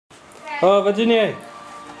Oh, wat doen jij?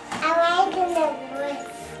 I like in the woods.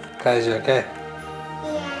 Kijk, is oké? Yeah.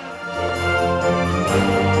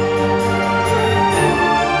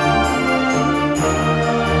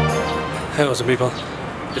 Hey, awesome people.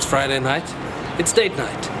 It's Friday night. It's date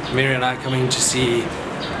night. Mary and I are coming to see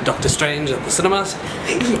Doctor Strange at the cinemas.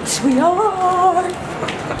 Yes, we are.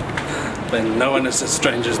 But no one is as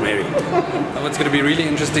strange as Mary. What's going to be really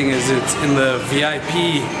interesting is it's in the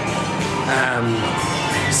VIP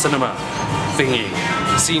cinema thingy.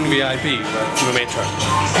 Scene VIP from the metro.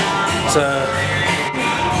 So,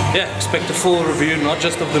 yeah, expect a full review, not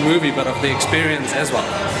just of the movie, but of the experience as well.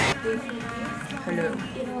 Hello.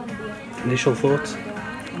 Initial thoughts?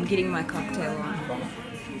 I'm getting my cocktail on.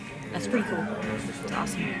 That's pretty cool. It's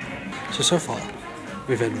awesome. So far,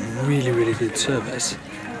 we've had really good service,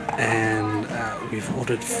 and we've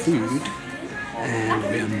ordered food, and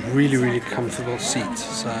we're in really comfortable seats.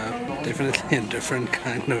 So definitely a different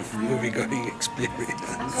kind of movie-going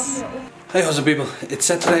experience. Hey, awesome people! It's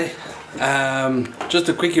Saturday. Just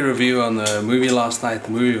a quickie review on the movie last night.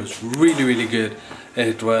 The movie was really good.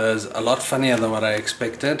 It was a lot funnier than what I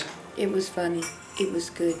expected. It was funny. It was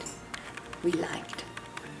good. We liked.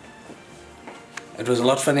 It was a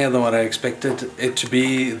lot funnier than what I expected it to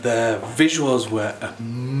be. The visuals were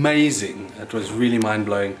amazing. It was really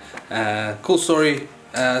mind-blowing. Cool story.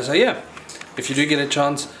 So yeah, if you do get a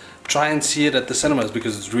chance, try and see it at the cinemas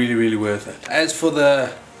because it's really worth it. As for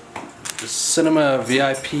the cinema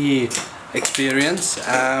VIP experience,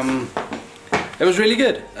 it was really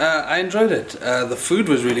good. I enjoyed it. The food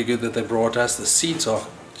was really good that they brought us. The seats are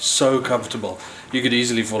so comfortable. You could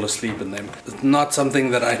easily fall asleep in them. It's not something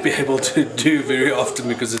that I'd be able to do very often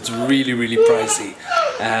because it's really pricey.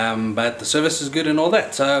 But the service is good and all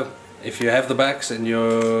that. So if you have the bucks and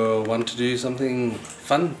you want to do something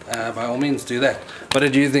fun, by all means do that. What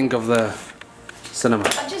did you think of the cinema?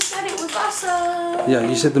 I just said it was awesome. Yeah,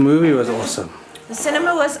 you said the movie was awesome. The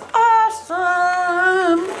cinema was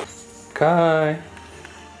awesome. Kai.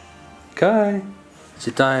 Kai. Is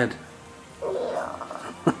she tired?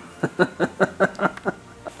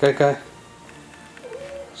 Okay.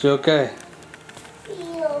 Is she okay?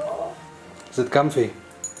 Yeah. Is it comfy?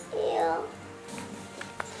 Yeah.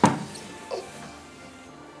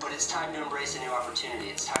 But it's time to embrace a new opportunity.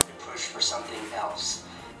 It's time to push for something else.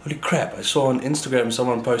 Holy crap, I saw on Instagram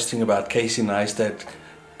someone posting about Casey Neistat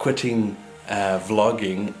quitting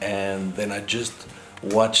vlogging, and then I just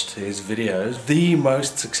watched his videos. The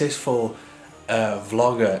most successful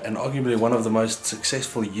vlogger and arguably one of the most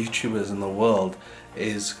successful YouTubers in the world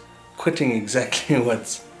is quitting exactly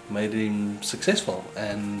what's made him successful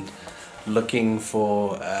and looking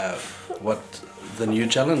for what the new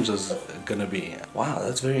challenge is going to be. Wow,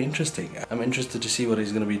 that's very interesting. I'm interested to see what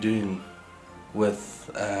he's going to be doing with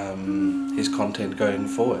his content going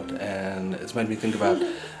forward, and it's made me think about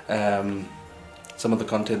some of the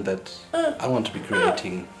content that I want to be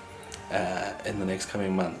creating in the next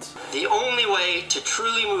coming months. The only way to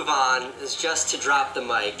truly move on is just to drop the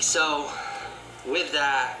mic. So, with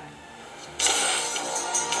that...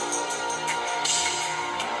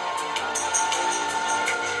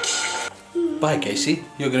 Bye Casey,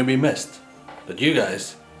 you're going to be missed. But you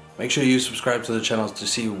guys, make sure you subscribe to the channel to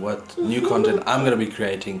see what new content I'm going to be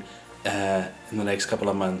creating in the next couple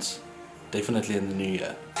of months. Definitely in the new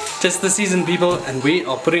year. Just the season, people, and we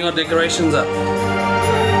are putting our decorations up.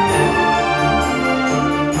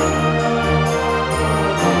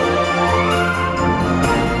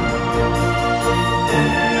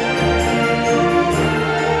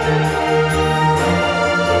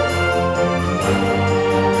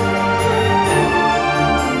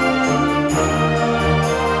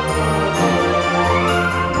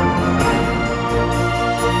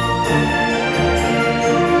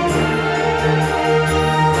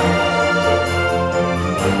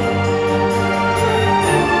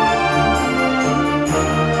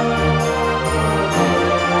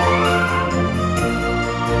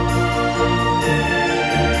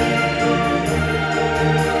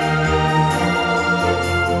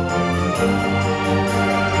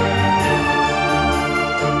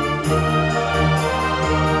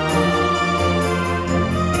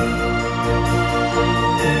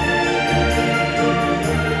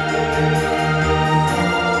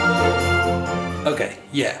 Okay,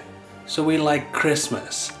 yeah, so we like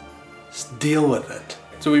Christmas. Let's deal with it.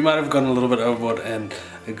 So we might have gone a little bit overboard and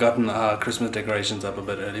gotten our Christmas decorations up a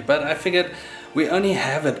bit early, but I figured we only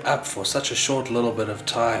have it up for such a short little bit of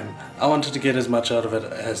time. I wanted to get as much out of it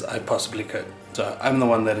as I possibly could. So I'm the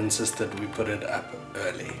one that insisted we put it up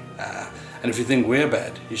early. And if you think we're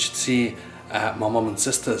bad, you should see my mom and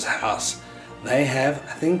sister's house. They have,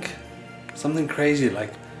 I think, something crazy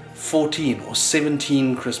like 14 or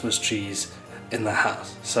 17 Christmas trees in the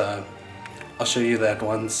house. So I'll show you that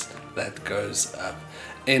once that goes up.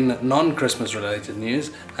 In non-Christmas related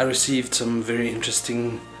news, I received some very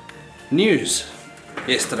interesting news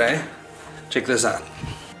yesterday. Check this out.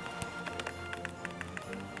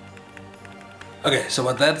 Okay, so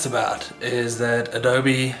what that's about is that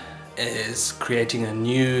Adobe is creating a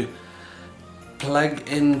new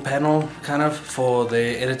plug-in panel kind of for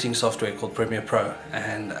their editing software called Premiere Pro,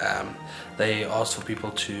 and they asked for people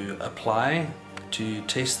to apply to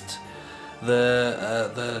test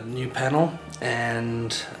the new panel,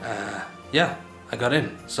 and yeah, I got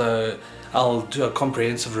in. So I'll do a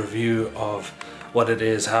comprehensive review of what it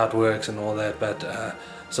is, how it works and all that, but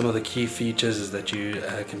some of the key features is that you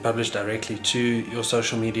can publish directly to your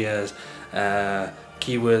social medias,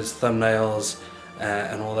 keywords, thumbnails,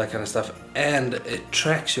 and all that kind of stuff, and it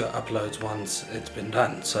tracks your uploads once it's been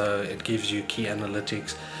done. So it gives you key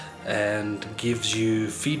analytics and gives you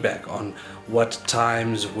feedback on what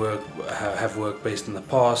times have worked based in the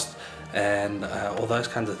past, and all those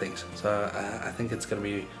kinds of things. So I think it's going to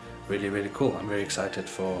be really, really cool. I'm very excited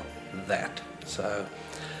for that. So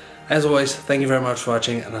as always, thank you very much for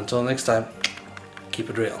watching, and until next time,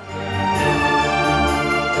 keep it real.